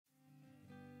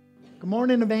Good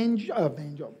morning,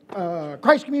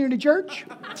 Christ Community Church.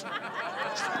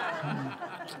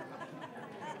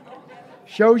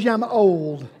 Shows you I'm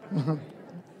old.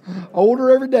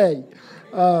 Older every day.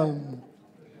 Glad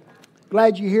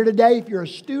you're here today. If you're a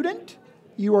student,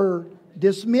 you are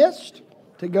dismissed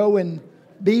to go and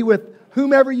be with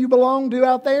whomever you belong to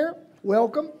out there.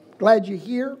 Welcome. Glad you're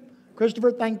here.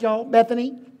 Christopher, thank y'all.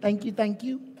 Bethany, thank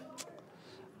you.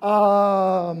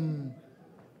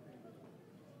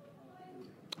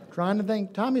 Trying to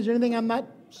think. Tommy, is there anything I'm not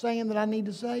saying that I need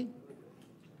to say?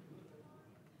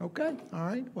 Okay. All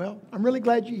right. Well, I'm really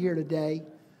glad you're here today.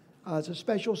 It's a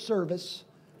special service.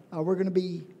 We're going to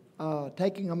be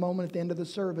taking a moment at the end of the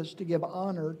service to give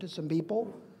honor to some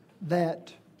people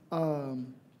that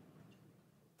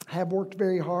have worked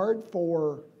very hard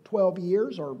for 12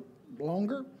 years or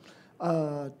longer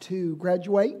to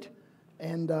graduate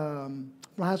and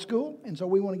from high school. And so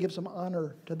we want to give some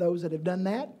honor to those that have done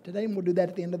that today, and we'll do that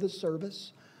at the end of the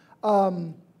service.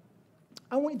 If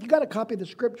you got a copy of the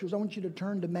Scriptures, I want you to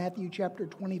turn to Matthew chapter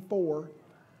 24.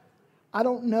 I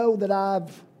don't know that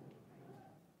I've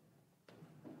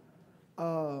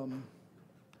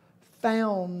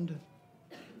found,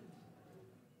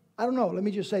 I don't know, let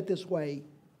me just say it this way.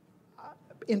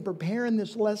 In preparing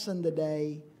this lesson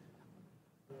today,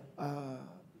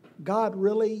 God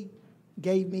really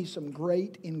gave me some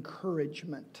great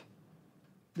encouragement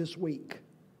this week.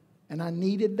 And I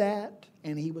needed that,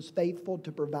 and He was faithful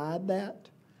to provide that.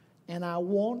 And I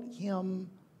want Him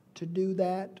to do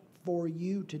that for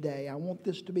you today. I want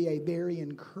this to be a very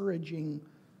encouraging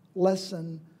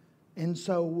lesson. And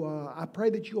so I pray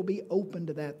that you'll be open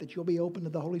to that you'll be open to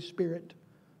the Holy Spirit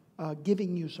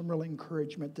giving you some real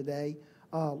encouragement today.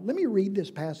 Let me read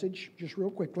this passage just real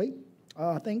quickly.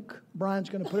 I think Brian's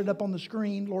going to put it up on the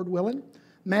screen, Lord willing.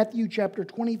 Matthew chapter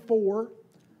 24,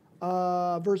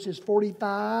 verses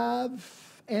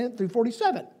 45 through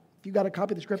 47. If you got a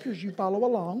copy of the Scriptures, you follow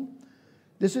along.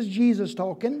 This is Jesus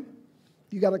talking.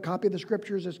 If you got a copy of the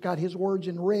Scriptures, it's got His words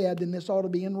in red, and this ought to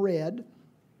be in red.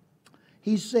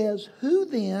 He says, "Who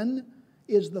then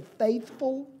is the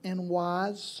faithful and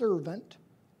wise servant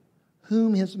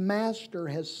whom his master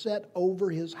has set over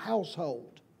his household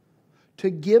to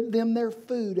give them their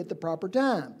food at the proper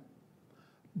time?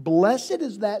 Blessed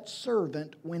is that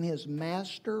servant when his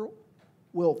master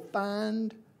will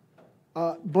find,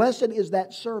 blessed is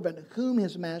that servant whom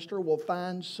his master will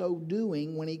find so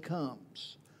doing when he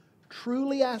comes.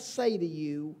 Truly I say to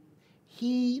you,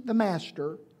 he, the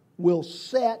master, will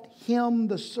set him,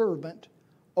 the servant,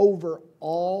 over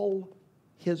all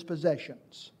his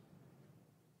possessions."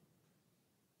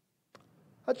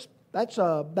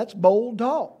 That's bold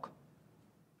talk.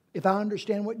 If I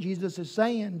understand what Jesus is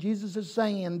saying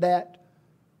that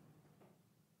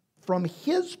from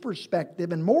His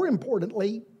perspective, and more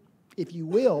importantly, if you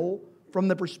will, from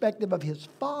the perspective of His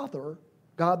Father,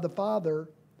 God the Father,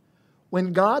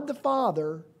 when God the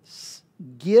Father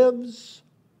gives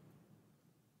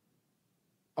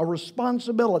a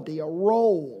responsibility, a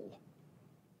role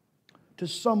to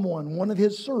someone, one of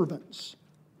His servants,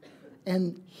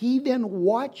 and He then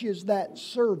watches that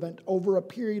servant over a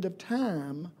period of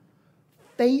time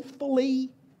faithfully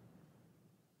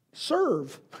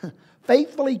serve,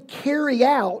 faithfully carry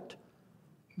out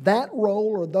that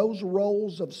role or those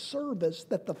roles of service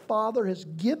that the Father has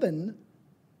given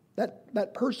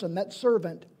that person, that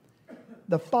servant,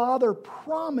 the Father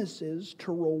promises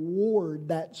to reward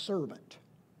that servant.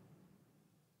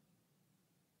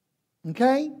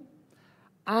 Okay?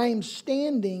 I'm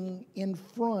standing in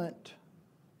front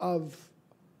of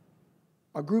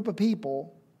a group of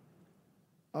people.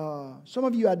 Some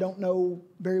of you I don't know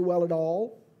very well at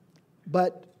all,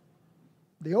 but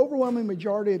the overwhelming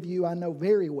majority of you I know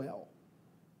very well.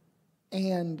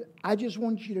 And I just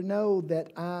want you to know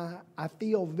that I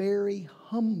feel very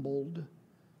humbled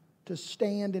to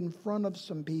stand in front of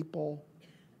some people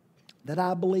that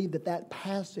I believe that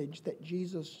passage that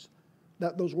Jesus,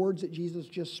 that those words that Jesus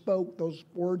just spoke, those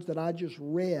words that I just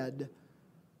read,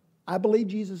 I believe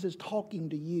Jesus is talking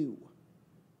to you.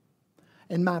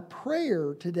 And my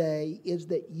prayer today is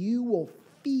that you will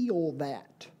feel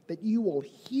that you will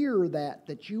hear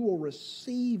that you will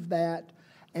receive that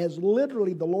as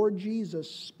literally the Lord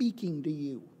Jesus speaking to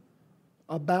you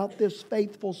about this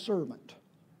faithful servant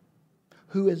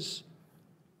who has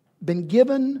been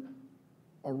given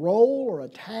a role or a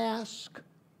task,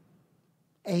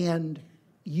 and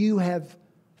you have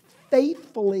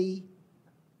faithfully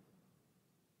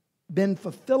been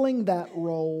fulfilling that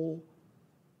role,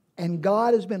 and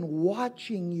God has been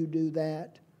watching you do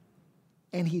that,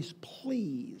 and He's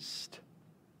pleased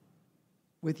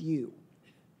with you.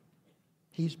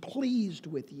 He's pleased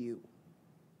with you.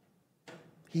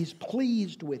 He's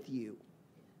pleased with you.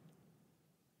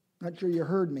 Not sure you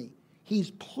heard me.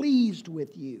 He's pleased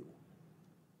with you.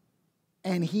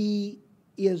 And He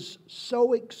is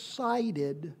so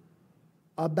excited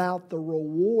about the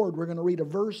reward. We're going to read a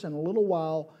verse in a little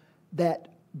while that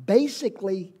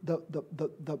basically the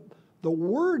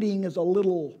wording is a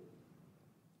little,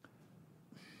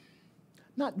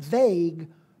 not vague,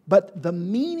 but the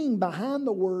meaning behind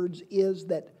the words is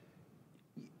that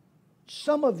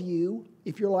some of you,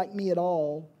 if you're like me at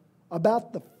all,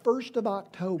 about the 1st of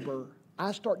October,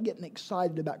 I start getting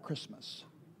excited about Christmas.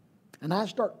 And I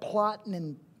start plotting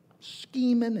and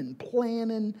scheming and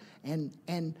planning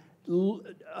and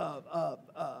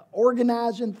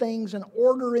organizing things and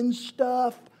ordering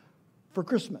stuff for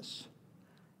Christmas.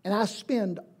 And I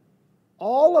spend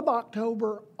all of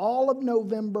October, all of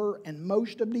November, and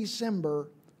most of December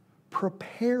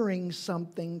preparing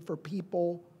something for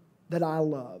people that I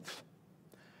love.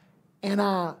 And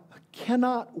I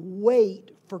cannot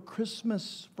wait for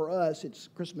Christmas. For us, it's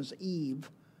Christmas Eve.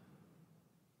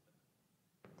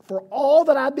 For all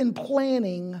that I've been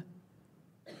planning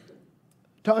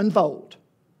to unfold.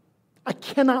 I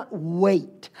cannot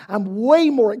wait. I'm way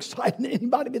more excited than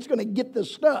anybody that's going to get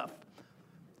this stuff.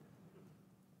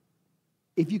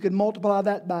 If you could multiply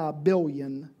that by 1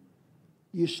 billion,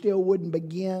 you still wouldn't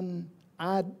begin.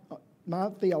 My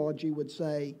theology would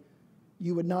say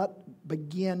you would not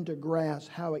begin to grasp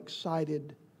how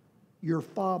excited your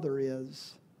Father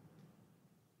is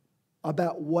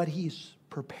about what He's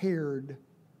prepared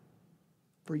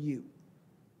for you.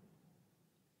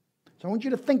 So I want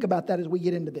you to think about that as we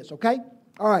get into this, okay?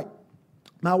 All right.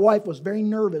 My wife was very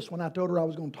nervous when I told her I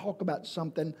was going to talk about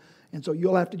something, and so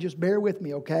you'll have to just bear with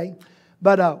me, okay?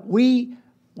 But we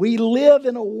live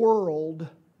in a world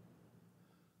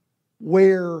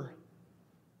where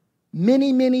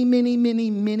many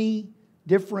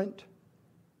different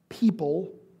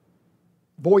people,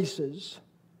 voices,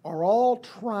 are all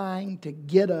trying to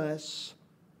get us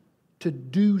to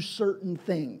do certain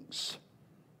things.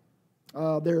 We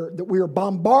are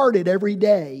bombarded every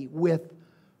day with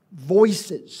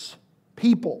voices,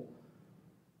 people,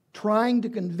 trying to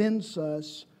convince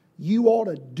us you ought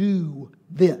to do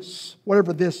this,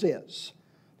 whatever this is.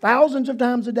 Thousands of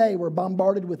times a day we're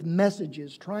bombarded with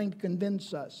messages trying to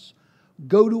convince us,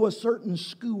 go to a certain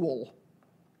school,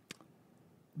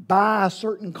 buy a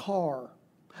certain car,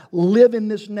 live in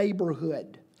this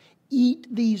neighborhood, eat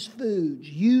these foods,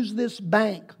 use this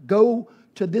bank, go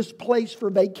to this place for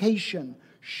vacation,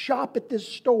 shop at this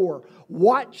store,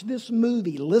 watch this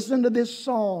movie, listen to this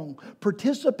song,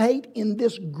 participate in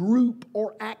this group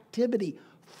or activity,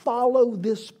 follow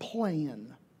this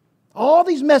plan. All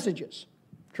these messages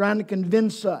trying to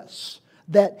convince us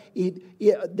that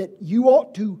that you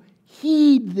ought to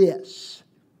heed this.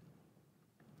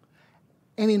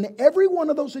 And in every one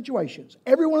of those situations,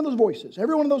 every one of those voices,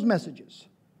 every one of those messages,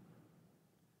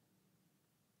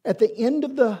 at the end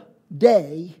of the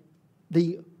day,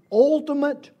 the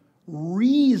ultimate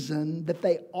reason that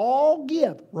they all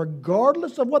give,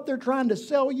 regardless of what they're trying to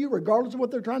sell you, regardless of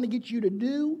what they're trying to get you to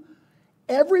do,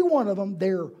 every one of them,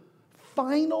 their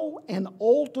final and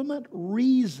ultimate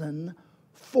reason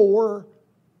for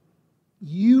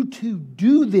you to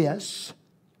do this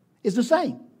is the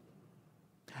same.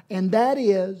 And that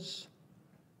is,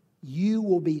 you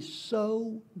will be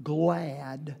so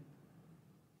glad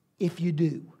if you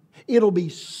do. It'll be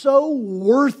so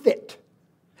worth it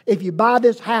if you buy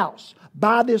this house,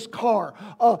 buy this car,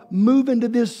 move into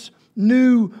this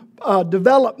new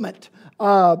development,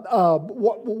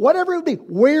 whatever it would be,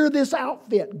 wear this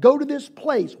outfit, go to this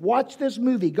place, watch this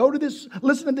movie, go to this,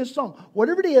 listen to this song,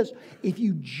 whatever it is, if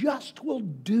you just will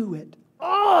do it,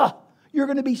 you're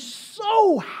going to be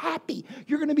so happy.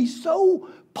 You're going to be so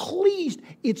pleased.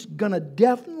 It's going to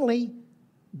definitely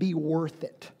be worth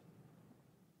it.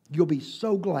 You'll be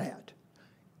so glad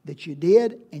that you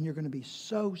did, and you're going to be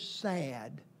so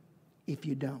sad if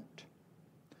you don't.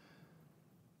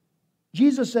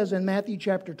 Jesus says in Matthew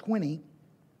chapter 20,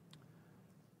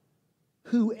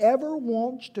 whoever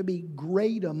wants to be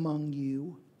great among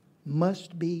you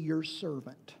must be your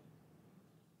servant.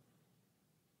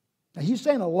 Now, he's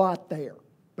saying a lot there.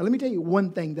 But let me tell you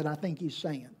one thing that I think he's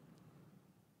saying.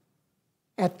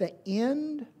 At the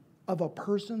end of a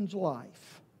person's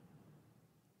life,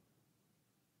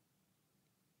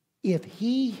 if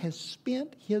he has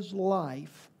spent his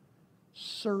life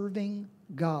serving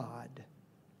God,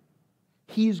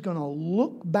 he's going to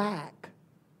look back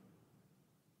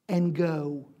and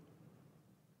go,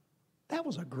 that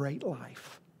was a great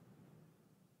life.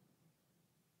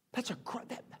 That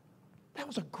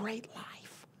was a great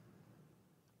life.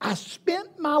 I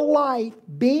spent my life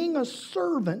being a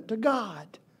servant to God.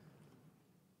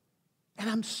 And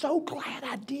I'm so glad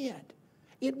I did.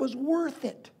 It was worth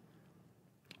it.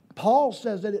 Paul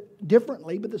says it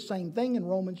differently, but the same thing in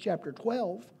Romans chapter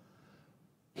 12.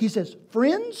 He says,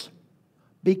 friends,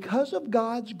 because of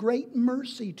God's great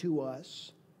mercy to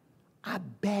us, I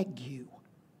beg you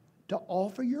to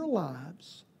offer your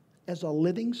lives as a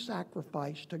living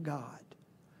sacrifice to God,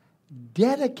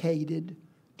 dedicated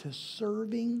to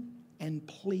serving and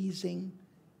pleasing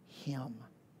Him.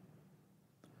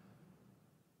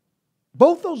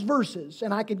 Both those verses,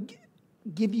 and I could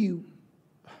give you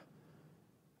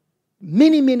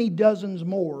many, many dozens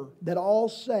more that all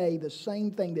say the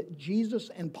same thing, that Jesus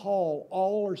and Paul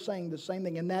all are saying the same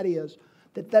thing, and that is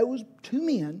that those two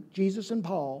men, Jesus and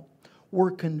Paul, were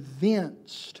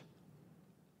convinced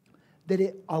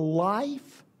that a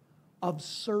life of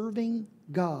serving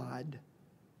God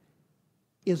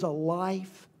is a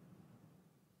life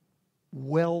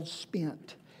well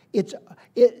spent.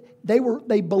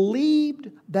 They believed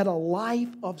that a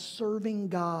life of serving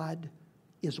God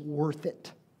is worth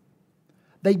it.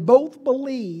 They both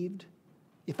believed,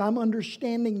 if I'm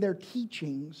understanding their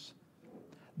teachings,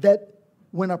 that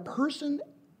when a person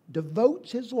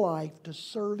devotes his life to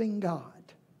serving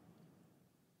God,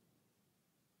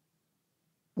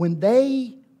 when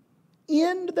they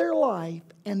end their life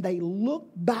and they look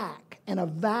back and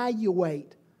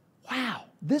evaluate, wow,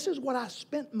 this is what I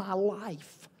spent my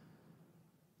life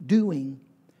doing.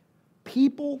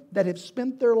 People that have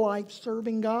spent their life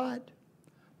serving God,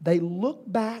 they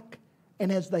look back,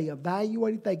 and as they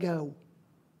evaluate it, they go,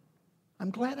 I'm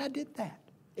glad I did that.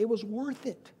 It was worth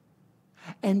it.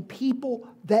 And people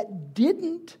that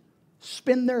didn't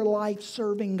spend their life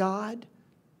serving God,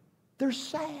 they're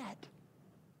sad.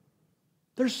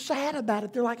 They're sad about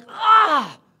it. They're like,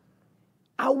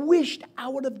 I wished I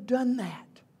would have done that.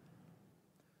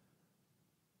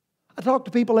 I talk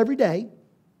to people every day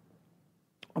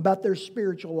about their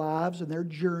spiritual lives and their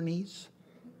journeys.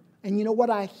 And you know what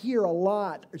I hear a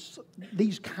lot is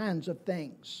these kinds of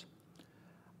things.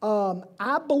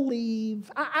 I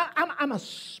believe, I'm a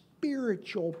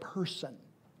spiritual person.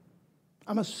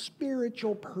 I'm a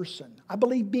spiritual person. I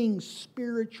believe being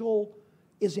spiritual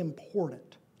is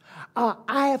important.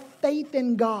 I have faith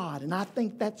in God, and I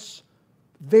think that's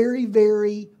very,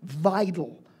 very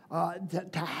vital.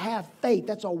 To have faith,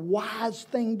 that's a wise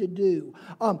thing to do.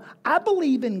 I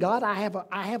believe in God. I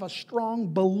have a strong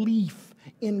belief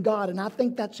in God, and I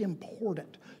think that's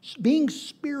important. Being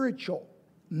spiritual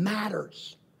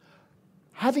matters.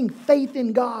 Having faith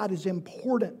in God is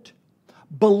important.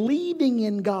 Believing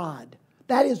in God,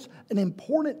 that is an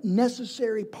important,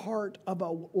 necessary part of a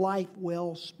life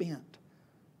well spent.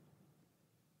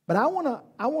 But I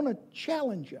want to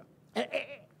challenge you.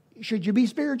 Should you be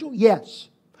spiritual? Yes.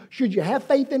 Should you have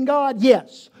faith in God?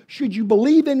 Yes. Should you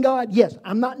believe in God? Yes.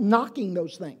 I'm not knocking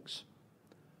those things.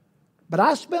 But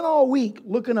I spent all week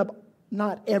looking up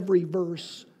not every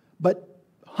verse, but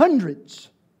hundreds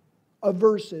of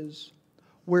verses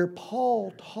where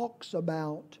Paul talks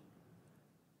about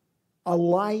a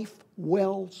life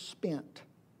well spent.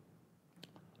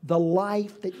 The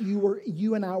life that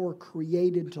you and I were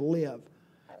created to live.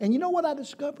 And you know what I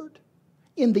discovered?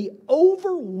 In the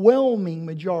overwhelming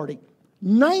majority,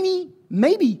 90,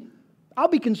 maybe, I'll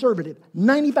be conservative,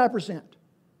 95%.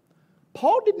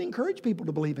 Paul didn't encourage people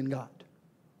to believe in God.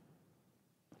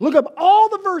 Look up all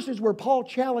the verses where Paul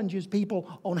challenges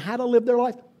people on how to live their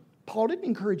life. Paul didn't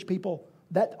encourage people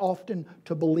that often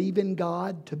to believe in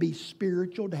God, to be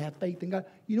spiritual, to have faith in God.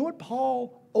 You know what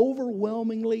Paul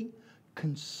overwhelmingly,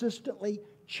 consistently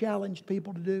challenged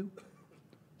people to do?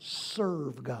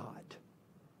 Serve God.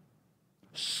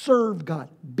 Serve God.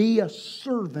 Be a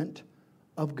servant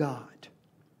of God.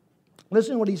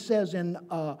 Listen to what he says in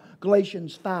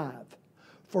Galatians 5.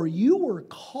 For you were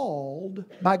called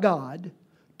by God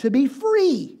to be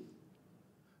free.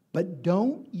 But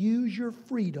don't use your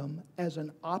freedom as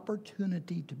an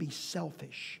opportunity to be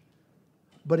selfish.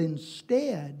 But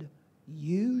instead,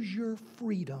 use your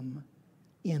freedom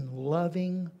in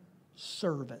loving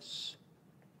service.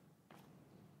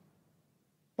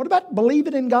 What about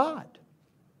believing in God?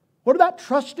 What about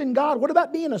trusting God? What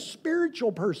about being a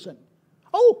spiritual person?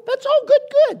 Oh, that's all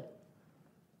good.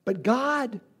 But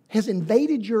God has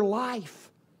invaded your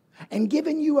life and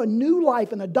given you a new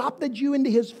life and adopted you into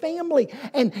His family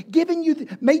and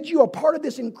made you a part of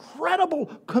this incredible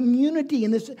community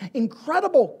and this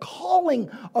incredible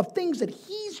calling of things that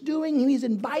He's doing and He's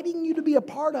inviting you to be a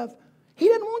part of. He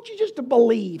doesn't want you just to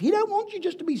believe. He doesn't want you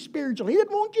just to be spiritual. He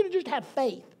doesn't want you to just have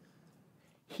faith.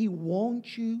 He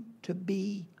wants you to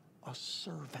be a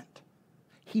servant.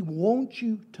 He wants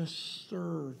you to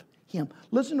serve Him.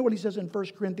 Listen to what He says in 1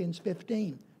 Corinthians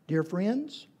 15. Dear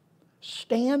friends,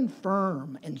 stand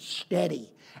firm and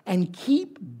steady and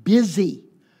keep busy,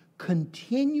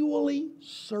 continually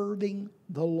serving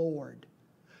the Lord,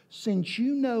 since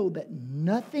you know that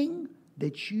nothing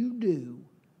that you do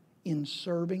in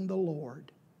serving the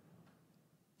Lord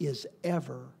is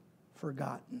ever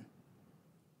forgotten.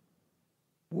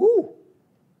 Woo!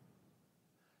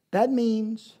 That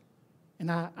means, and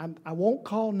I won't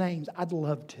call names, I'd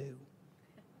love to.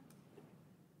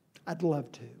 I'd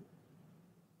love to.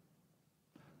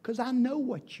 Because I know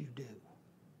what you do.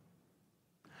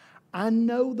 I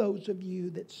know those of you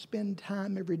that spend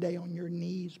time every day on your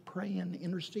knees praying,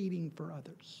 interceding for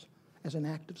others as an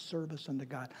act of service unto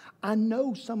God. I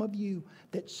know some of you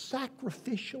that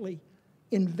sacrificially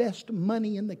invest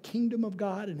money in the kingdom of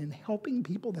God and in helping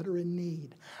people that are in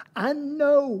need. I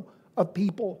know of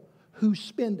people who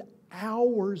spend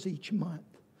hours each month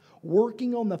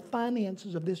working on the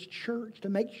finances of this church to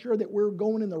make sure that we're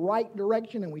going in the right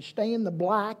direction and we stay in the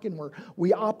black and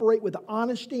we operate with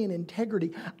honesty and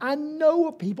integrity. I know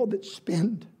of people that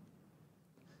spend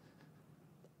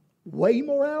way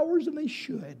more hours than they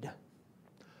should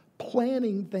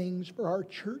planning things for our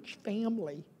church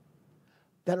family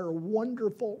that are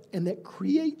wonderful and that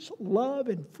creates love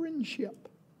and friendship.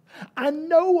 I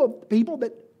know of people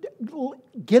that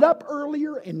get up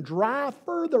earlier and drive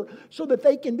further so that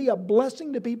they can be a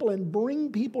blessing to people and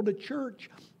bring people to church.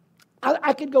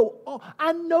 I could go,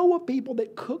 I know of people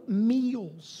that cook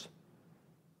meals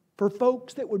for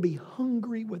folks that would be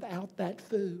hungry without that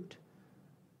food.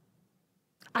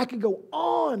 I could go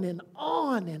on and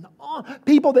on and on.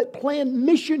 People that plan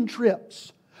mission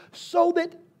trips so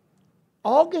that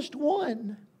August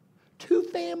 1, 2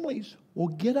 families will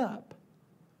get up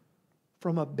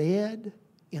from a bed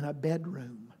in a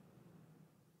bedroom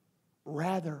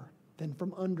rather than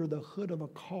from under the hood of a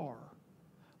car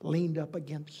leaned up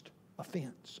against a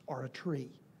fence or a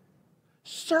tree.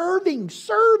 Serving,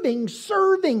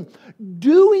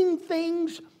 doing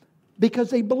things because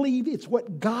they believe it's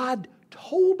what God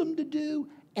told them to do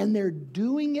and they're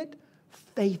doing it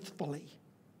faithfully.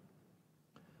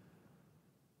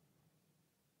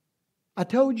 I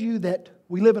told you that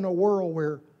we live in a world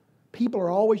where people are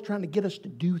always trying to get us to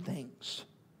do things.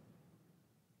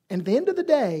 And at the end of the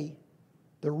day,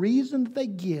 the reason that they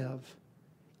give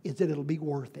is that it'll be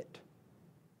worth it.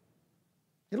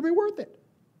 It'll be worth it.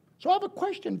 So I have a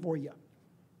question for you.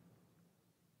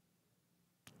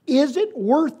 Is it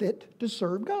worth it to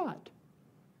serve God?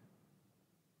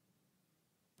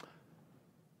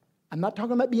 I'm not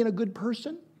talking about being a good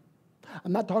person.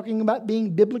 I'm not talking about being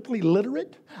biblically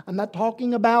literate. I'm not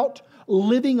talking about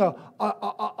living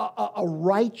a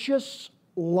righteous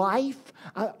life.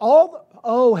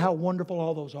 Oh, how wonderful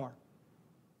all those are.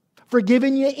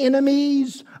 Forgiving your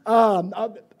enemies. I'm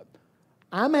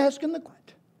asking the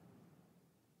question.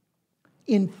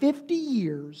 In 50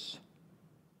 years,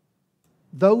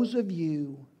 those of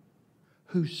you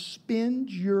who spend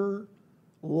your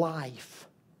life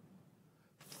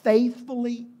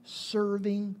faithfully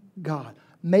serving God,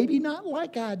 maybe not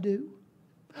like I do,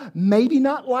 maybe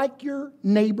not like your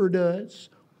neighbor does,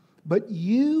 but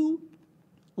you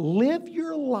live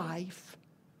your life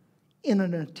in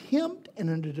an attempt and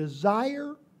in a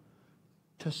desire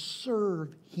to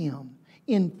serve Him.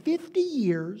 In 50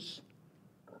 years,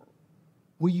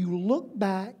 will you look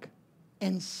back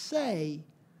and say,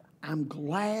 I'm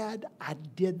glad I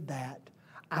did that.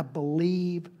 I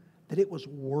believe that it was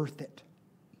worth it.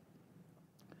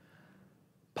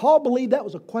 Paul believed that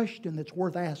was a question that's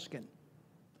worth asking.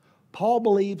 Paul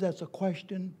believes that's a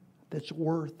question that's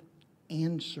worth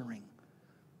answering.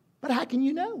 But how can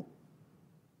you know?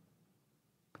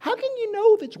 How can you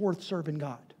know if it's worth serving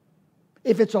God?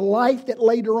 If it's a life that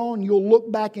later on you'll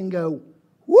look back and go,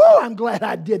 whoa, I'm glad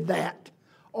I did that.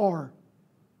 Or,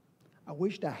 I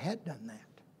wished I had done that.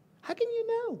 How can you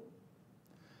know?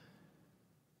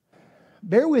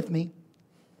 Bear with me.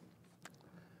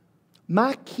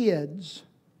 My kids,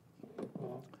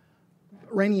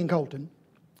 Rainey and Colton,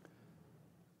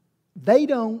 they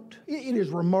don't, it is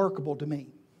remarkable to me,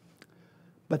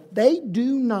 but they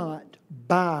do not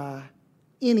buy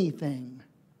anything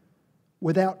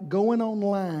without going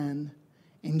online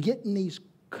and getting these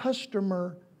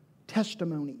customer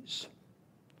testimonies.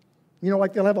 You know,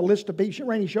 like they'll have a list of people.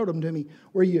 Rainey showed them to me,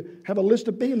 where you have a list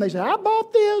of people and they say, I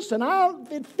bought this and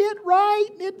it fit right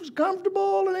and it was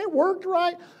comfortable and it worked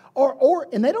right.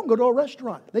 And they don't go to a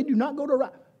restaurant. They do not go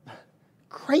to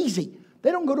crazy. They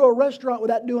don't go to a restaurant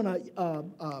without doing a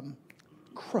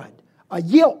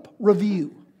Yelp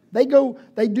review. They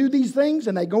do these things,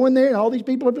 and they go in there, and all these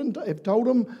people have told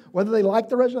them whether they like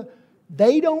the restaurant.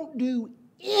 They don't do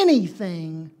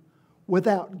anything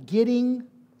without getting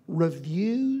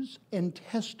reviews and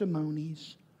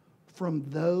testimonies from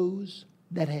those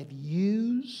that have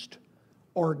used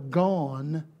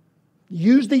these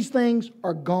things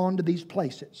or gone to these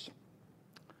places.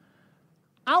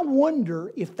 I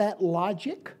wonder if that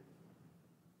logic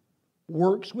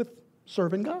works with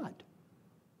serving God.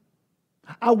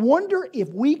 I wonder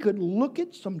if we could look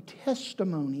at some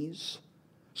testimonies,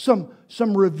 some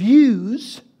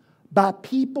reviews by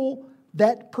people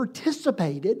that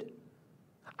participated.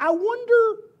 I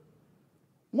wonder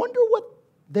what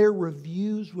their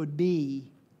reviews would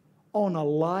be on a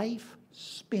life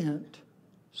spent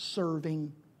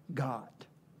serving God.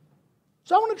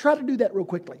 So I want to try to do that real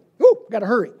quickly. Ooh, got to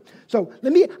hurry. So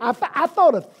I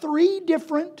thought of 3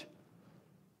 different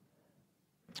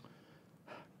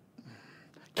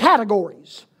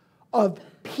categories of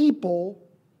people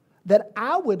that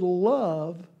I would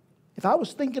love if I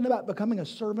was thinking about becoming a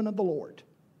servant of the Lord,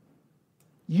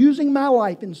 using my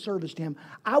life in service to Him.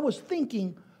 I was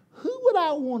thinking, who would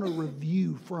I want to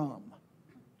review from?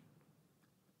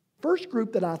 First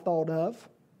group that I thought of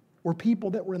were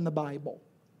people that were in the Bible.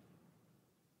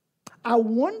 I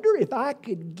wonder if I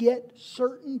could get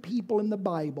certain people in the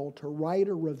Bible to write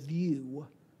a review,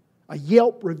 a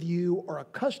Yelp review or a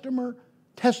customer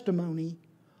testimony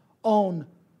on,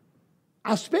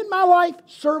 I spent my life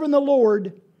serving the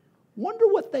Lord. Wonder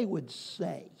what they would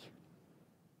say.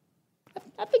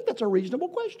 I think that's a reasonable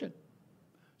question.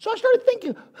 So I started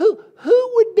thinking,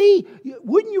 who would be,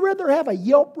 wouldn't you rather have a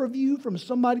Yelp review from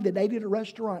somebody that ate at a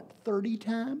restaurant 30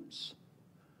 times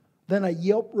than a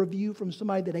Yelp review from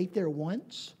somebody that ate there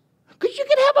once? Because you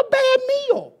could have a bad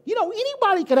meal.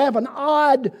 Anybody could have an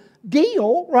odd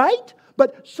deal, right?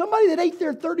 But somebody that ate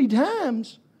there 30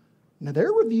 times, now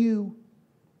their review,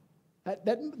 that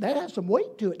has some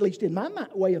weight to it, at least in my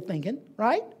way of thinking,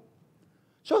 right?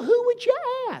 So who would you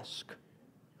ask?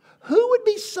 Who would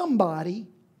be somebody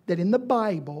that in the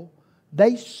Bible,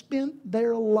 they spent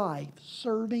their life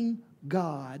serving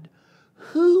God?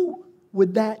 Who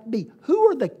would that be?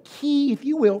 Who are the key, if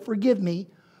you will, forgive me,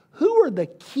 who are the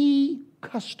key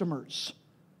customers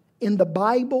in the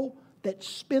Bible that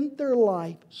spent their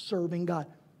life serving God?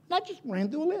 And I just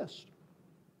ran through a list.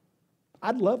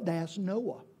 I'd love to ask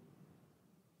Noah.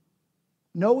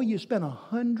 Noah, you spent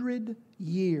 100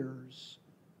 years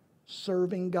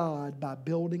serving God by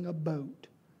building a boat,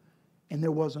 and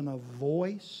there wasn't a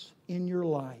voice in your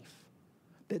life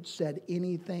that said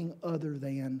anything other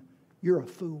than, you're a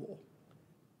fool.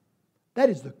 That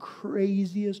is the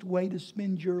craziest way to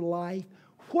spend your life.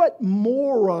 What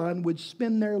moron would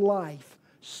spend their life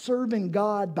serving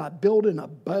God by building a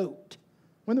boat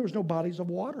when there was no bodies of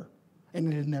water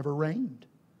and it had never rained?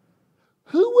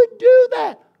 Who would do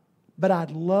that? But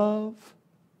I'd love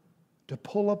to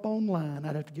pull up online.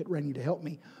 I'd have to get Rainey to help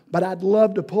me. But I'd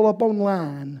love to pull up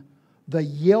online the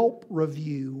Yelp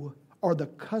review or the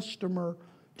customer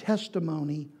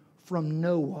testimony from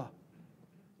Noah.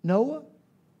 Noah,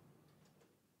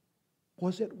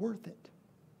 was it worth it?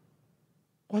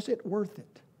 Was it worth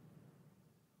it?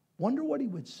 Wonder what he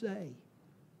would say.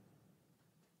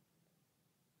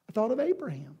 I thought of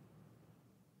Abraham.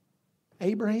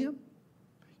 Abraham,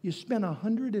 you spent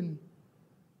 100 and...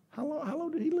 How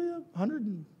long did he live?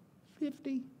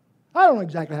 150? I don't know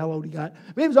exactly how old he got.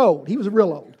 But he was old. He was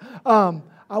real old.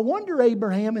 I wonder,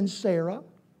 Abraham and Sarah,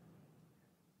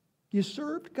 you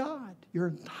served God your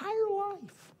entire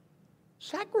life,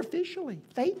 sacrificially,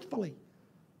 faithfully,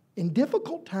 in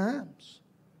difficult times.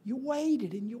 You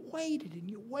waited and you waited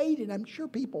and you waited. I'm sure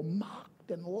people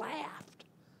mocked and laughed.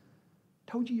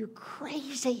 Told you you're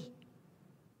crazy.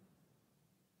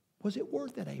 Was it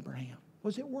worth it, Abraham?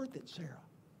 Was it worth it, Sarah?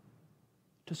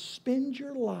 To spend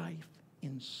your life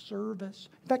in service.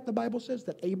 In fact, the Bible says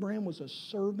that Abraham was a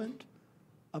servant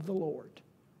of the Lord.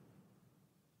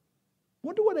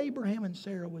 Wonder what Abraham and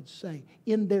Sarah would say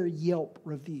in their Yelp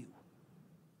review.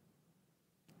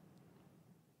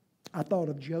 I thought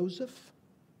of Joseph.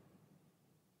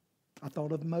 I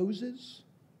thought of Moses.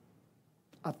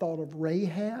 I thought of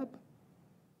Rahab.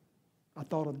 I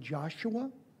thought of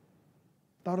Joshua.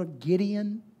 I thought of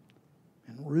Gideon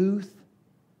and Ruth.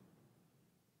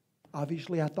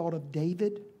 Obviously, I thought of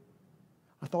David.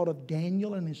 I thought of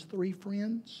Daniel and his 3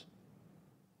 friends.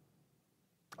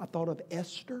 I thought of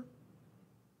Esther.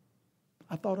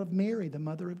 I thought of Mary, the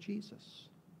mother of Jesus.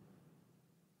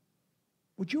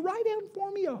 Would you write down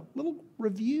for me a little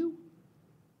review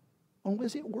on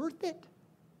was it worth it?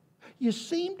 You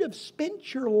seem to have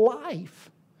spent your life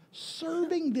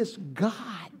serving this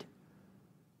God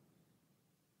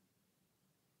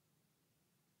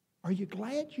Are you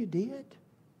glad you did?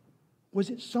 Was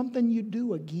it something you'd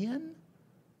do again?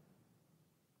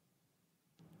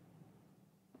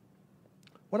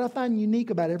 What I find unique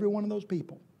about every one of those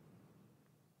people,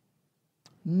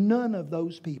 none of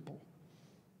those people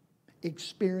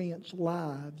experience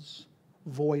lives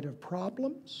void of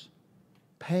problems,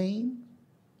 pain,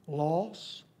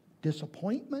 loss,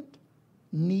 disappointment,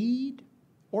 need,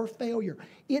 or failure.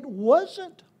 It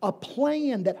wasn't a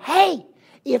plan that, hey,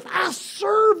 if I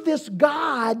serve this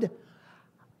God,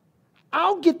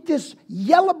 I'll get this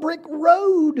yellow brick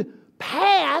road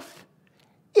path.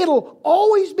 It'll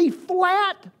always be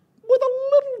flat with a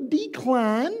little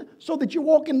decline so that you're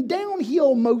walking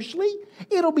downhill mostly.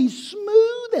 It'll be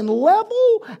smooth and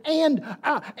level, and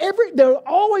there's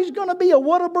always going to be a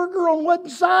Whataburger on one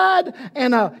side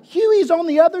and a Huey's on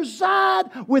the other side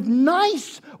with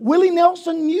nice Willie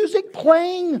Nelson music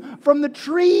playing from the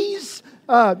trees.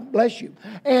 Bless you.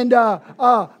 And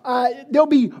you'll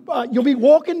be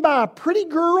walking by a pretty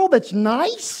girl that's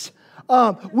nice.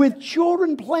 With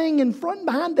children playing in front and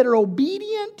behind that are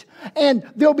obedient, and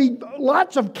there'll be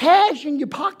lots of cash in your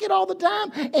pocket all the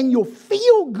time, and you'll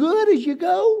feel good as you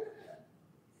go.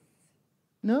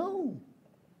 No.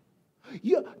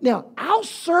 Now, I'll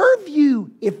serve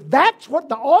you if that's what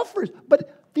the offer is,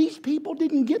 but these people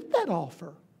didn't get that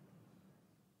offer.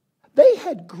 They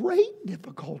had great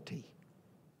difficulty.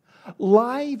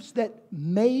 Lives that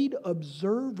made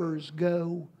observers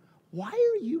go, why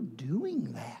are you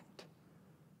doing that?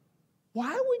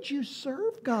 Why would you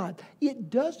serve God? It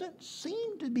doesn't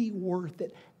seem to be worth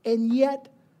it. And yet,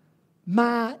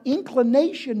 my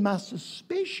inclination, my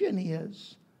suspicion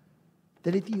is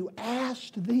that if you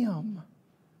asked them,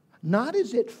 not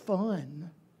is it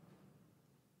fun,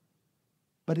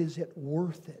 but is it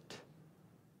worth it?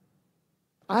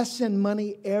 I send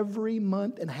money every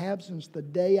month and have since the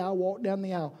day I walked down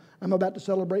the aisle. I'm about to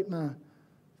celebrate my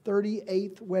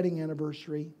 38th wedding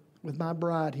anniversary with my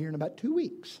bride here in about 2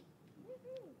 weeks.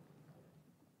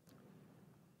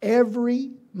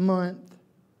 Every month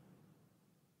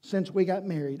since we got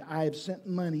married, I have sent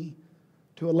money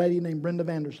to a lady named Brenda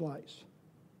Vanderslice.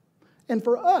 And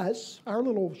for us,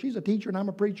 she's a teacher and I'm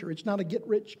a preacher. It's not a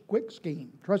get-rich-quick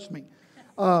scheme, trust me.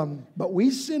 But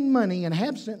we send money and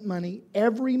have sent money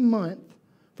every month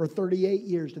for 38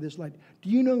 years to this lady. Do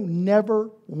you know,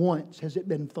 never once has it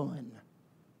been fun.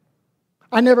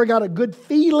 I never got a good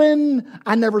feeling.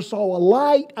 I never saw a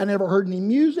light. I never heard any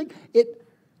music.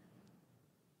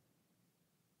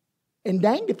 And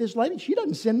dang, if this lady, she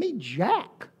doesn't send me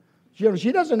jack.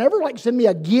 She doesn't ever send me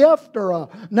a gift or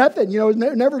nothing.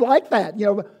 Never like that.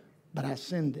 But I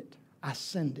send it. I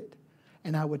send it.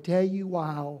 And I would tell you,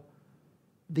 while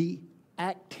the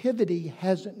activity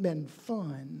hasn't been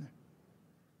fun,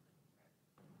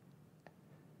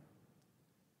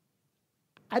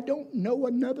 I don't know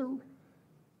another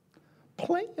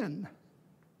plan.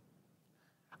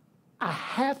 I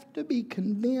have to be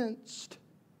convinced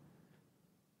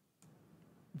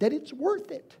that it's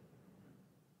worth it.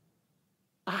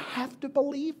 I have to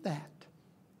believe that.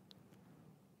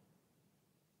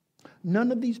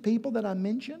 None of these people that I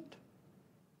mentioned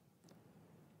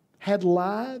had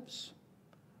lives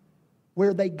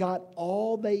where they got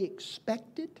all they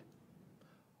expected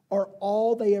or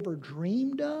all they ever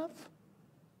dreamed of.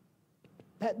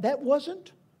 That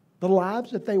wasn't the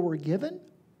lives that they were given.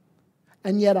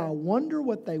 And yet I wonder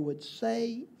what they would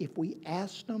say if we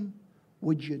asked them,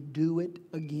 would you do it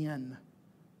again?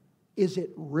 Is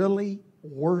it really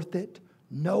worth it?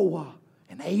 Noah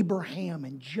and Abraham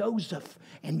and Joseph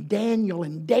and Daniel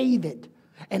and David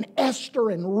and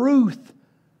Esther and Ruth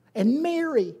and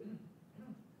Mary.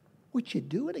 Would you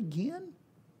do it again?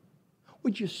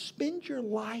 Would you spend your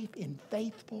life in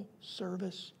faithful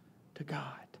service to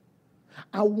God?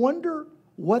 I wonder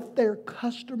what their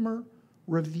customer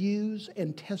reviews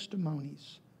and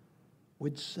testimonies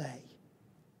would say.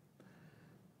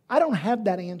 I don't have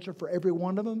that answer for every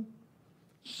one of them.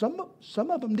 Some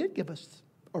of them did give us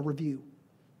a review.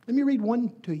 Let me read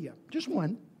one to you, just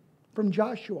one, from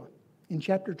Joshua in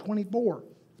chapter 24.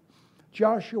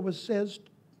 Joshua says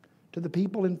to the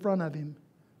people in front of him,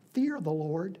 fear the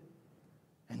Lord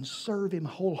and serve Him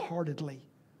wholeheartedly.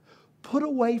 Put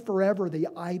away forever the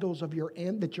idols that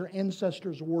your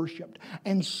ancestors worshipped,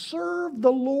 and serve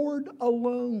the Lord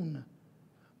alone.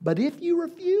 But if you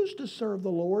refuse to serve the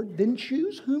Lord, then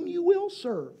choose whom you will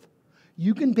serve.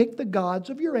 You can pick the gods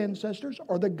of your ancestors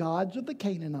or the gods of the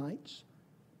Canaanites.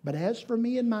 But as for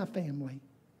me and my family,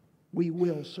 we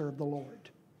will serve the Lord.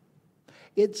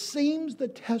 It seems the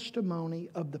testimony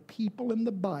of the people in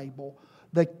the Bible,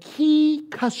 the key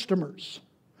customers,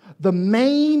 the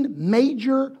main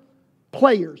major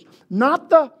players, not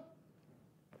the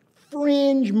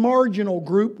fringe marginal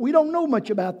group. We don't know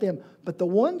much about them. But the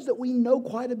ones that we know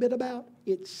quite a bit about,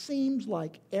 it seems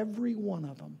like every one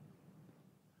of them,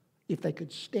 if they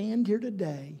could stand here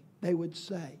today, they would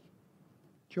say,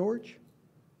 George,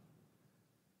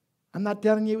 I'm not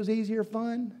telling you it was easy or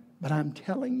fun, but I'm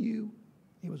telling you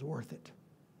it was worth it.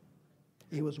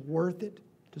 It was worth it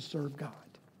to serve God.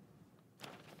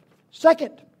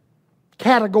 Second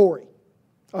category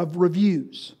of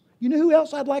reviews. You know who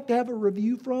else I'd like to have a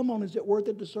review from on is it worth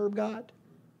it to serve God?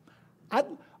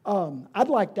 I'd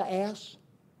like to ask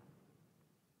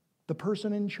the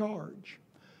person in charge.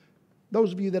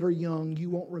 Those of you that are young, you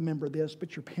won't remember this,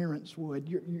 but your parents would.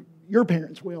 Your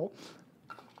parents will.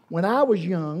 When I was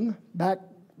young, that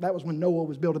was when Noah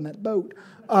was building that boat.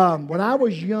 When I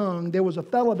was young, there was a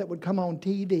fellow that would come on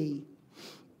TV,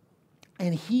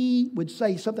 and he would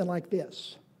say something like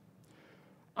this.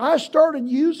 I started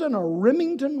using a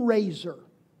Remington razor.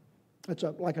 That's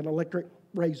like an electric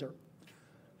razor.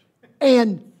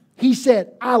 And he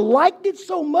said, I liked it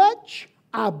so much,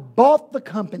 I bought the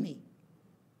company.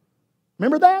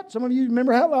 Remember that? Some of you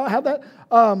remember how that?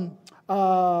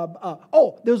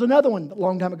 There was another one a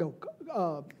long time ago.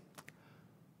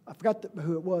 I forgot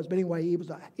who it was, but anyway,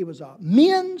 it was a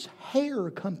men's hair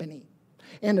company.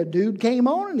 And a dude came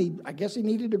on, and I guess he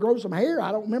needed to grow some hair.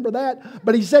 I don't remember that.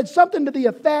 But he said something to the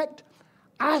effect,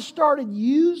 I started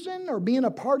using or being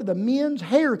a part of the men's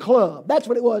hair club. That's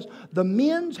what it was, the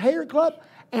men's hair club.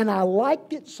 And I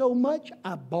liked it so much,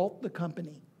 I bought the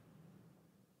company.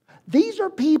 These are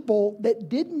people that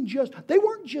they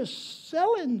weren't just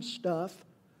selling stuff.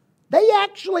 They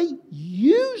actually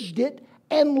used it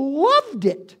and loved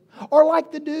it. Or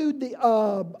like the dude,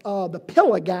 the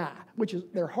Pilla guy,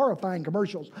 they're horrifying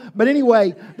commercials. But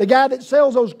anyway, the guy that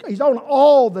sells those, he's on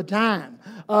all the time.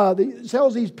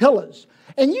 Sells these pillows.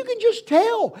 And you can just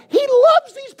tell, he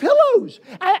loves these pillows.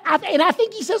 And I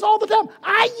think he says all the time,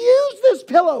 I use this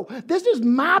pillow. This is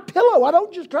my pillow. I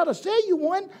don't just try to sell you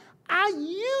one. I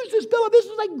use this pillow. This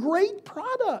is a great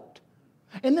product.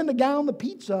 And then the guy on the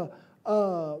pizza,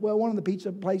 one of the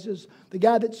pizza places, the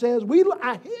guy that says,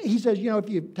 he says, if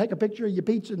you take a picture of your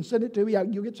pizza and send it to me,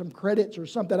 you'll get some credits or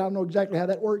something. I don't know exactly how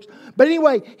that works. But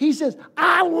anyway, he says,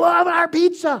 I love our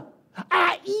pizza.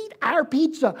 I eat our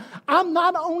pizza. I'm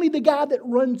not only the guy that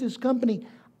runs this company,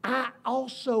 I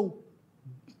also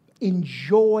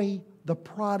enjoy the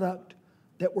product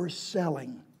that we're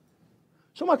selling.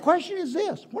 So my question is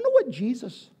this. Wonder what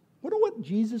Jesus'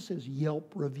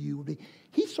 Yelp review would be.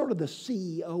 He's sort of the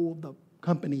CEO of the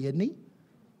company, isn't he?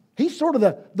 He's sort of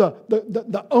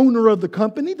the owner of the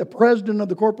company, the president of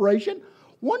the corporation.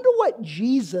 Wonder what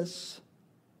Jesus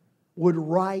would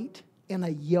write in a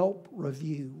Yelp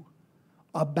review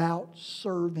about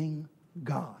serving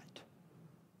God.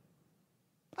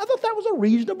 I thought that was a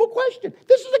reasonable question.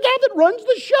 This is the guy that runs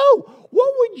the show.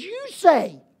 What would you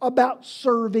say about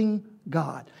serving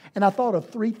God? And I thought of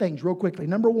three things real quickly.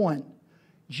 Number one,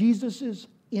 Jesus'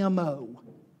 M.O.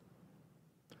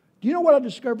 Do you know what I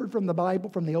discovered from the Bible,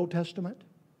 from the Old Testament?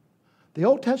 The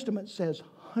Old Testament says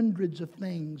hundreds of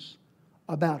things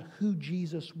about who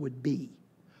Jesus would be.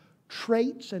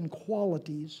 Traits and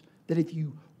qualities that if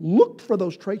you looked for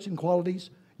those traits and qualities,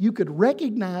 you could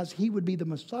recognize He would be the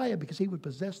Messiah because He would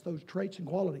possess those traits and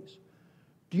qualities.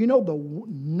 Do you know the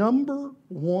number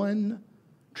one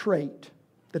trait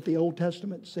that the Old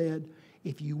Testament said,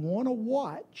 if you want to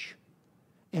watch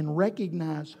and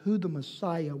recognize who the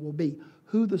Messiah will be,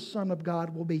 who the Son of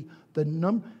God will be,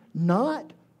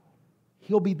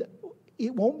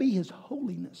 it won't be His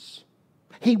holiness.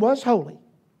 He was holy.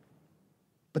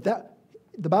 But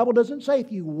the Bible doesn't say if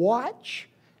you watch,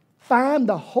 find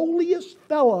the holiest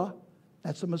fella,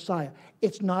 that's the Messiah.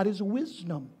 It's not His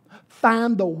wisdom.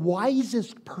 Find the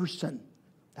wisest person,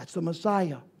 that's the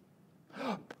Messiah.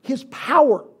 His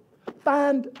power.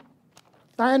 Find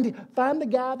the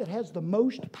guy that has the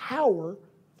most power.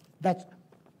 The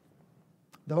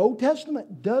Old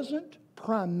Testament doesn't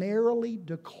primarily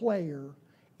declare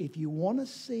if you want to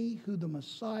see who the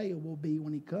Messiah will be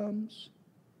when He comes,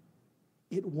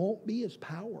 it won't be His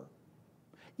power.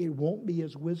 It won't be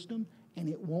His wisdom, and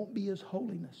it won't be His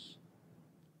holiness.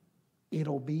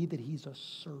 It'll be that He's a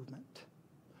servant.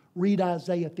 Read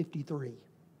Isaiah 53.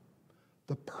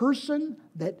 The person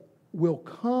that will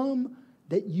come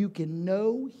that you can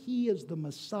know He is the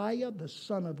Messiah, the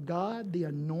Son of God, the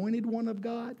Anointed One of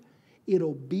God,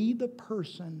 it'll be the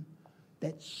person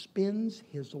that spends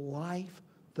his life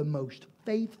the most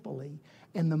faithfully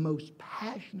and the most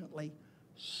passionately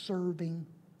serving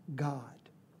God.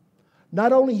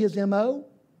 Not only His M.O.,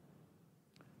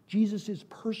 Jesus'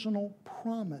 personal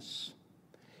promise.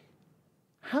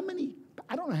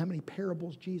 I don't know how many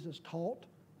parables Jesus taught.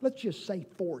 Let's just say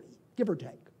 40, give or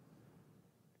take.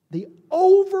 The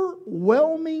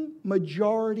overwhelming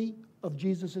majority of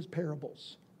Jesus'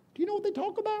 parables, do you know what they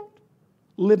talk about?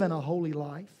 Living a holy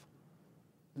life.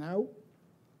 No.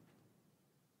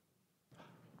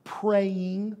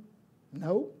 Praying.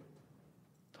 Nope.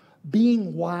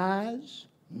 Being wise.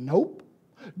 Nope.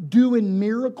 Doing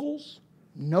miracles.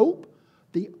 Nope.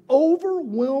 The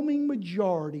overwhelming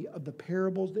majority of the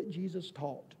parables that Jesus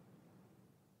taught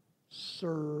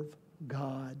serve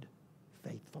God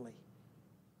faithfully.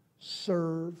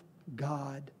 Serve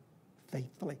God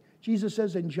faithfully. Jesus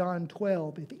says in John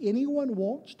 12, if anyone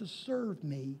wants to serve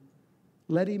me,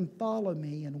 let him follow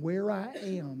me, and where I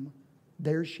am,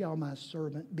 there shall my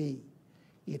servant be.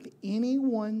 If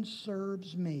anyone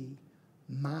serves me,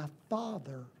 my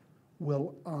Father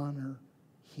will honor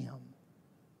him.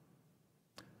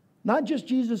 Not just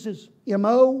Jesus'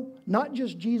 MO, not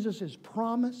just Jesus'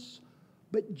 promise,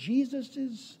 but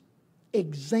Jesus'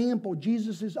 example,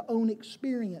 Jesus' own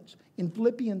experience. In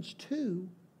Philippians 2,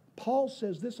 Paul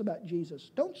says this about Jesus.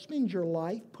 Don't spend your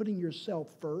life putting yourself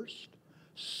first.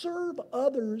 Serve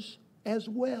others as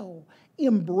well.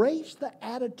 Embrace the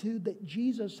attitude that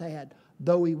Jesus had.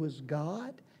 Though he was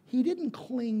God, he didn't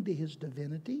cling to his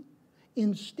divinity.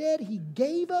 Instead, he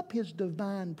gave up his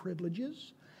divine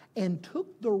privileges and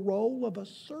took the role of a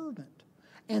servant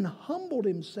and humbled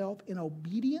himself in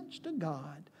obedience to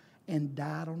God and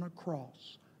died on a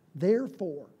cross.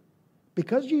 Therefore,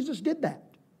 because Jesus did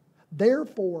that,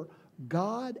 therefore,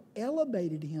 God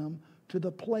elevated him to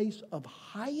the place of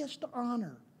highest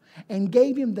honor and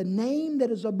gave him the name that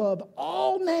is above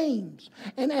all names.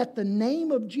 And at the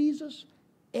name of Jesus,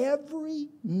 every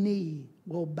knee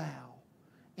will bow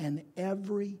and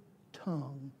every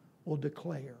tongue will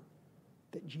declare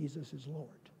that Jesus is Lord.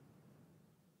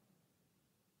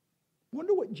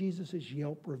 Wonder what Jesus'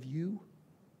 Yelp review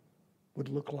would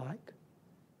look like.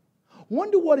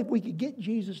 Wonder what if we could get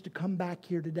Jesus to come back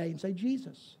here today and say,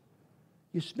 Jesus,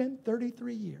 you spent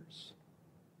 33 years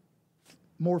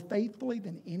more faithfully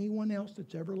than anyone else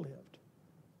that's ever lived.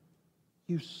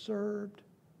 You served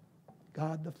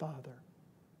God the Father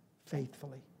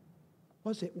faithfully.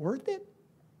 Was it worth it?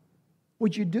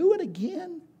 Would you do it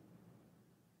again?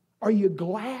 Are you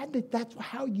glad that that's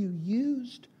how you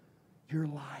used your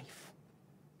life?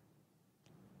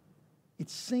 It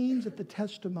seems that the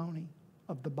testimony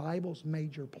of the Bible's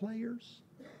major players,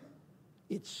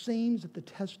 it seems that the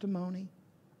testimony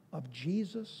of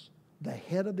Jesus, the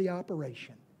head of the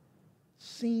operation,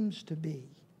 seems to be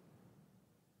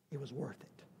it was worth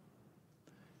it.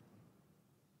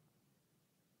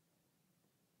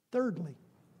 Thirdly,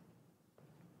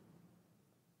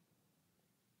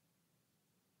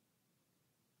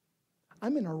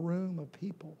 I'm in a room of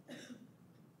people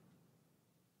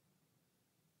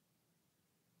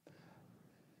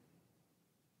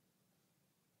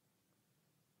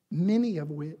many of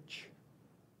which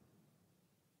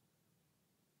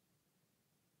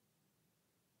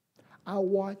I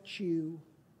watch you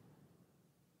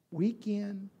week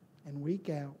in and week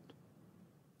out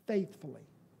faithfully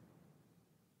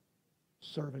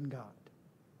serving God.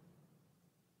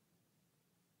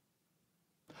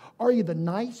 Are you the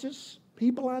nicest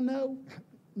people I know?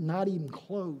 Not even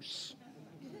close.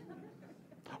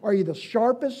 Are you the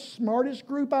sharpest, smartest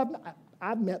group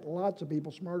I've met lots of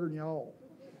people smarter than y'all.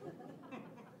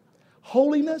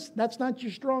 Holiness, that's not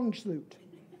your strong suit.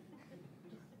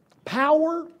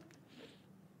 Power,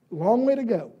 long way to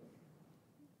go.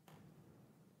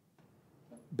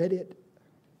 But it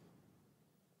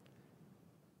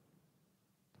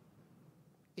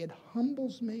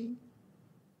humbles me,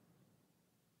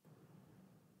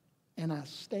 and I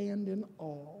stand in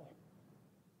awe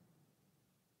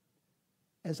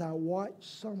as I watch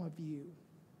some of you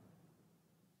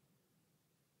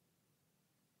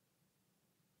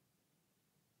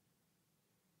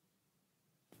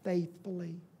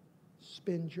faithfully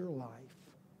spend your life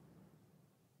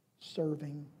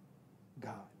serving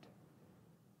God.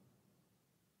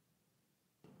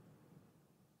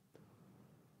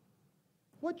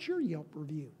 What's your Yelp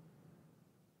review?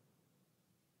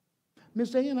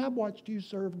 Miss Ann, I've watched you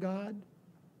serve God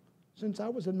since I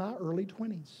was in my early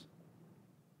 20s.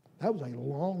 That was a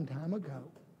long time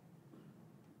ago.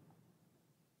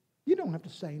 You don't have to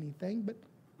say anything, but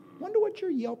wonder what your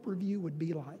Yelp review would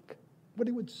be like, what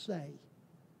it would say.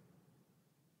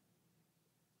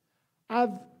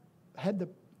 I've had the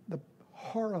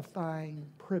horrifying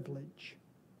privilege,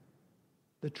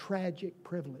 the tragic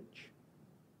privilege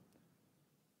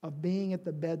of being at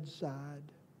the bedside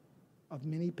of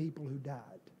many people who died.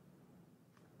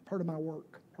 Part of my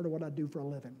work, part of what I do for a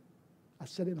living. I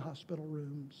sit in hospital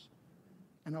rooms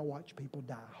and I watch people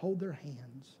die. Hold their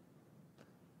hands.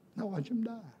 And I watch them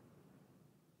die.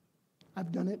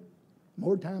 I've done it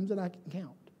more times than I can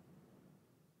count.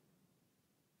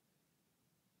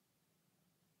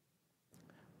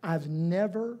 I've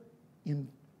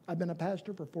been a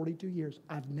pastor for 42 years.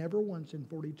 I've never once in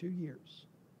 42 years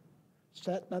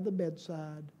sat by the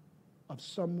bedside of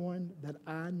someone that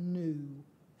I knew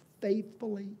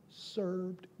faithfully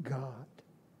served God.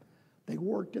 They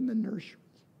worked in the nursery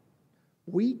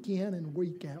week in and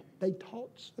week out. They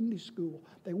taught Sunday school.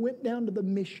 They went down to the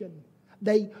mission.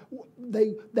 They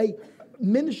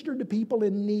ministered to people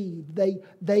in need. They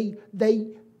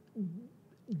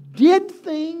did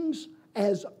things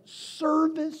as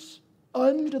service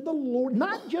unto the Lord,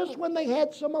 not just when they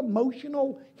had some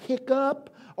emotional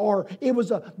hiccup or it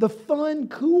was the fun,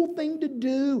 cool thing to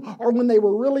do, or when they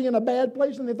were really in a bad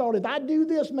place and they thought, if I do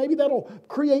this, maybe that'll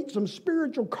create some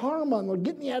spiritual karma and will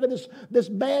get me out of this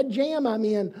bad jam I'm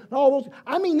in. And all those.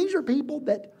 I mean, these are people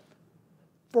that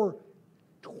for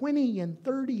 20 and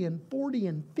 30 and 40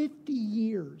 and 50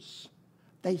 years,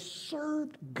 they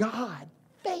served God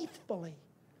faithfully.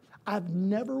 I've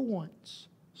never once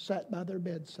sat by their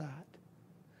bedside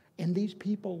and these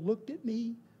people looked at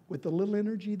me with the little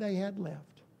energy they had left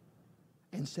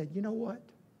and said, you know what?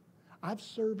 I've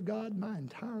served God my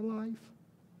entire life.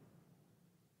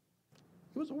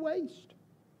 It was a waste.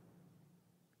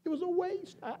 It was a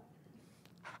waste.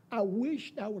 I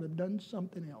wished I would have done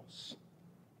something else.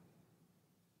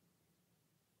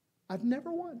 I've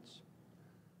never once.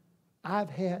 I've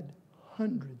had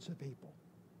hundreds of people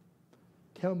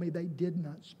tell me they did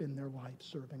not spend their life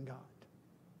serving God.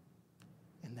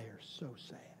 And they are so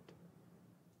sad.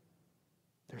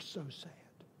 They're so sad.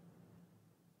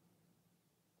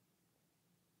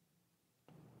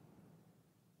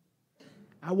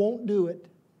 I won't do it.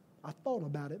 I thought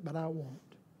about it, but I won't.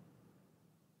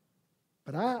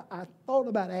 But I thought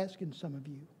about asking some of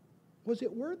you, was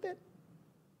it worth it?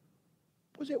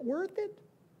 Was it worth it?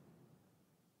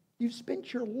 You've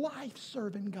spent your life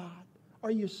serving God. Are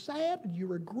you sad? Do you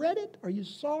regret it? Are you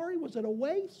sorry? Was it a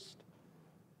waste?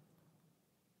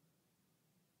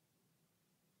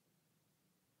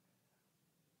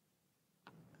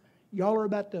 Y'all are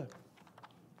about to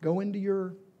go into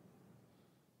your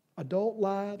adult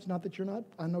lives. Not that you're not.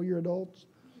 I know you're adults.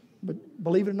 But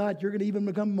believe it or not, you're going to even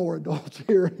become more adults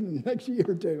here in the next year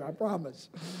or two. I promise.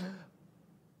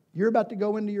 You're about to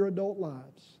go into your adult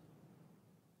lives.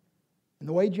 And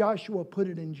the way Joshua put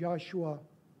it in Joshua,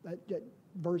 that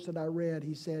verse that I read,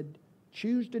 he said,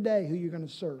 choose today who you're going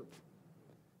to serve.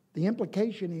 The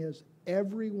implication is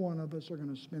every one of us are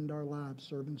going to spend our lives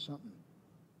serving something.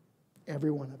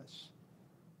 Every one of us.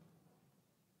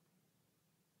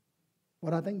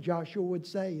 What I think Joshua would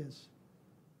say is,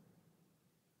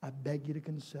 I beg you to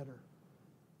consider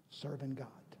serving God.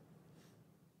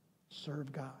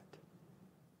 Serve God.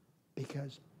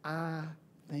 Because I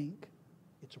think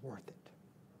it's worth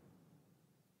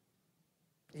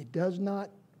it. It's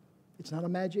not a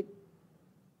magic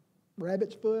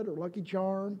rabbit's foot or lucky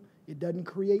charm. It doesn't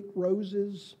create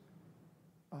roses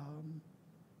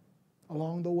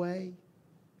along the way.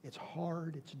 It's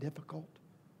hard, it's difficult,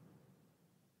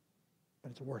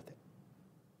 but it's worth it.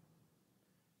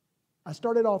 I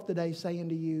started off today saying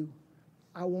to you,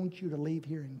 I want you to leave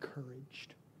here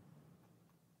encouraged.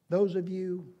 Those of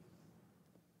you,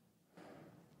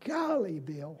 golly,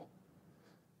 Bill,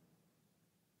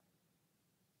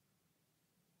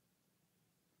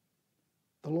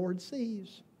 the Lord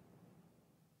sees.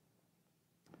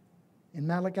 In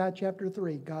Malachi chapter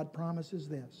 3, God promises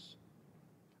this.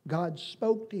 God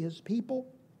spoke to His people,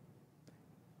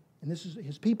 and this is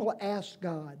His people asked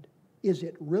God, is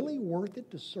it really worth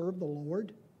it to serve the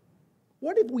Lord?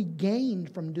 What have we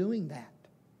gained from doing that?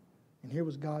 And here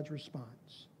was God's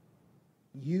response.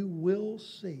 You will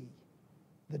see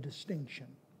the distinction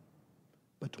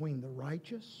between the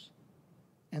righteous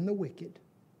and the wicked.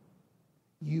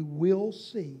 You will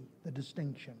see the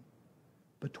distinction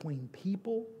between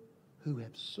people who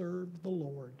have served the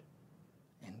Lord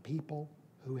and people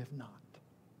who have not.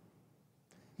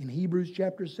 In Hebrews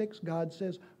chapter 6, God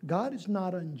says, God is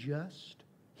not unjust.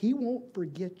 He won't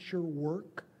forget your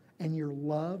work and your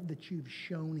love that you've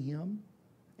shown Him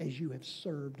as you have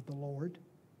served the Lord.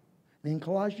 And in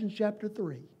Colossians chapter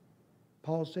 3,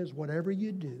 Paul says, whatever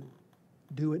you do,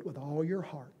 do it with all your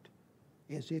heart,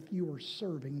 as if you were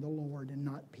serving the Lord and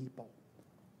not people.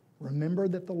 Remember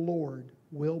that the Lord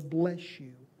will bless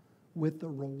you with the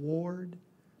reward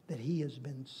that He has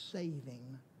been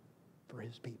saving for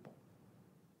His people.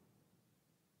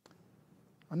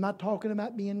 I'm not talking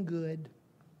about being good.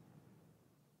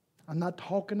 I'm not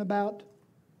talking about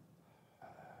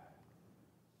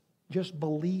just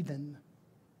believing,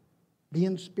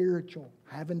 being spiritual,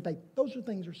 having faith. Those are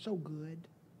things that are so good,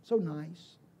 so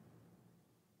nice.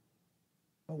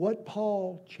 But what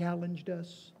Paul challenged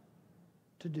us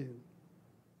to do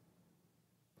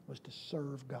was to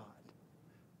serve God.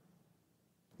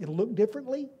 It'll look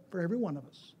differently for every one of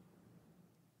us.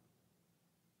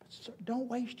 But don't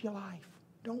waste your life.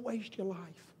 Don't waste your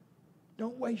life.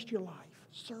 Don't waste your life.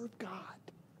 Serve God.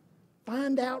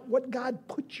 Find out what God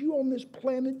put you on this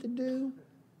planet to do.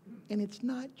 And it's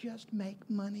not just make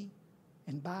money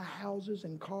and buy houses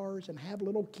and cars and have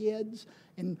little kids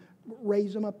and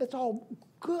raise them up. That's all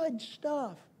good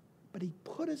stuff. But He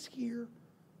put us here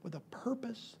with a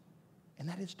purpose, and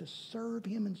that is to serve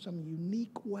Him in some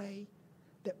unique way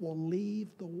that will leave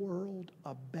the world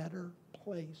a better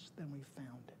place than we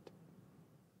found it.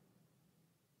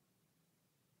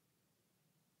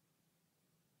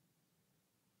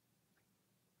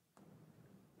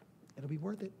 It'll be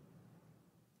worth it.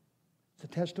 It's a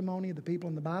testimony of the people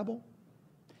in the Bible.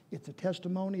 It's a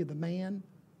testimony of the man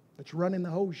that's running the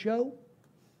whole show.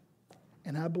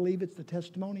 And I believe it's the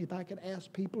testimony, if I could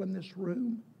ask people in this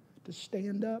room to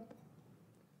stand up,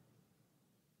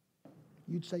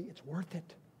 you'd say it's worth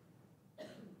it.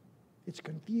 It's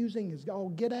confusing as all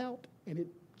get out, and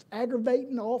it's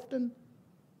aggravating often.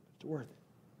 It's worth it.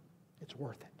 It's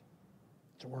worth it.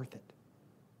 It's worth it.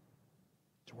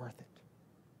 It's worth it.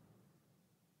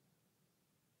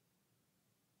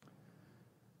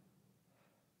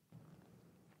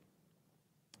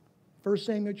 1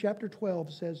 Samuel chapter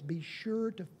 12 says, "Be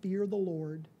sure to fear the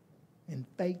Lord and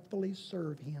faithfully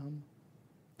serve Him.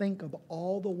 Think of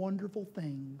all the wonderful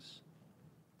things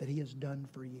that He has done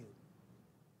for you."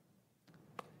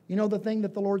 You know the thing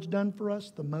that the Lord's done for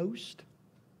us the most?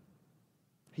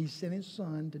 He sent His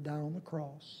Son to die on the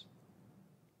cross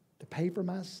to pay for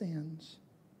my sins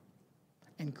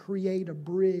and create a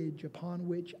bridge upon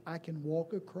which I can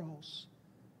walk across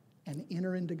and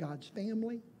enter into God's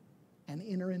family and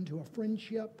enter into a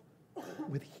friendship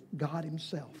with God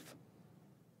Himself.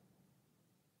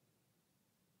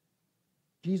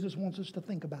 Jesus wants us to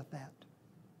think about that.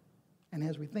 And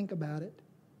as we think about it,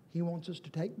 He wants us to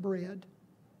take bread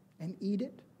and eat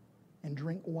it and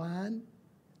drink wine.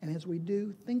 And as we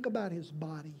do, think about His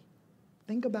body.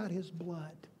 Think about His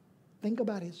blood. Think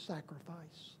about His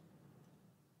sacrifice.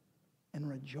 And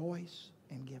rejoice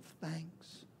and give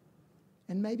thanks.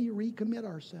 And maybe recommit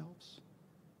ourselves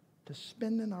to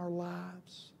spending our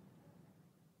lives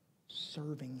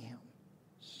serving Him,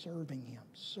 serving Him,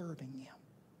 serving Him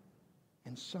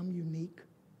in some unique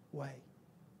way.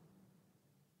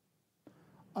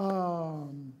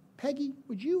 Peggy,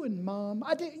 would you and Mom,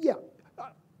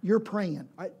 you're praying.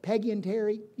 Peggy and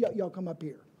Terry, y'all come up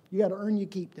here. You got to earn your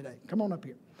keep today. Come on up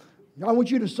here. I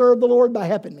want you to serve the Lord by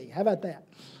helping me. How about that?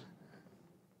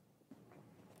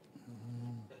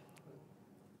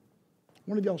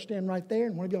 One of y'all stand right there,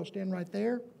 and one of y'all stand right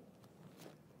there.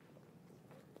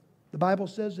 The Bible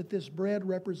says that this bread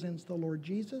represents the Lord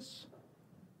Jesus.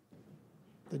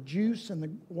 The juice and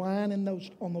the wine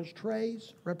on those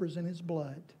trays represent His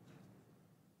blood.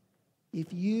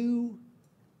 If you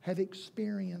have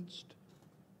experienced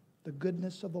the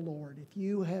goodness of the Lord, if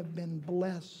you have been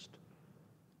blessed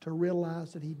to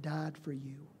realize that He died for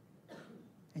you,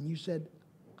 and you said,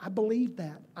 "I believe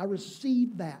that. I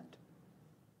received that.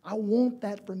 I want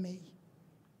that for me.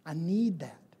 I need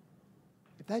that."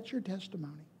 If that's your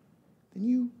testimony, then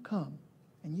you come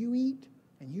and you eat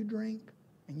and you drink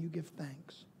and you give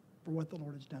thanks for what the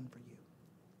Lord has done for you.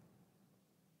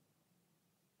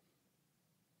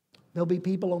 There'll be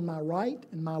people on my right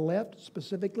and my left,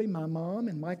 specifically my mom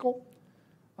and Michael.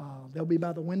 They'll be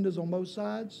by the windows on both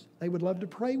sides. They would love to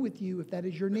pray with you if that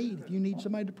is your need. If you need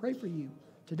somebody to pray for you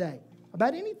today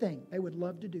about anything, they would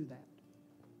love to do that.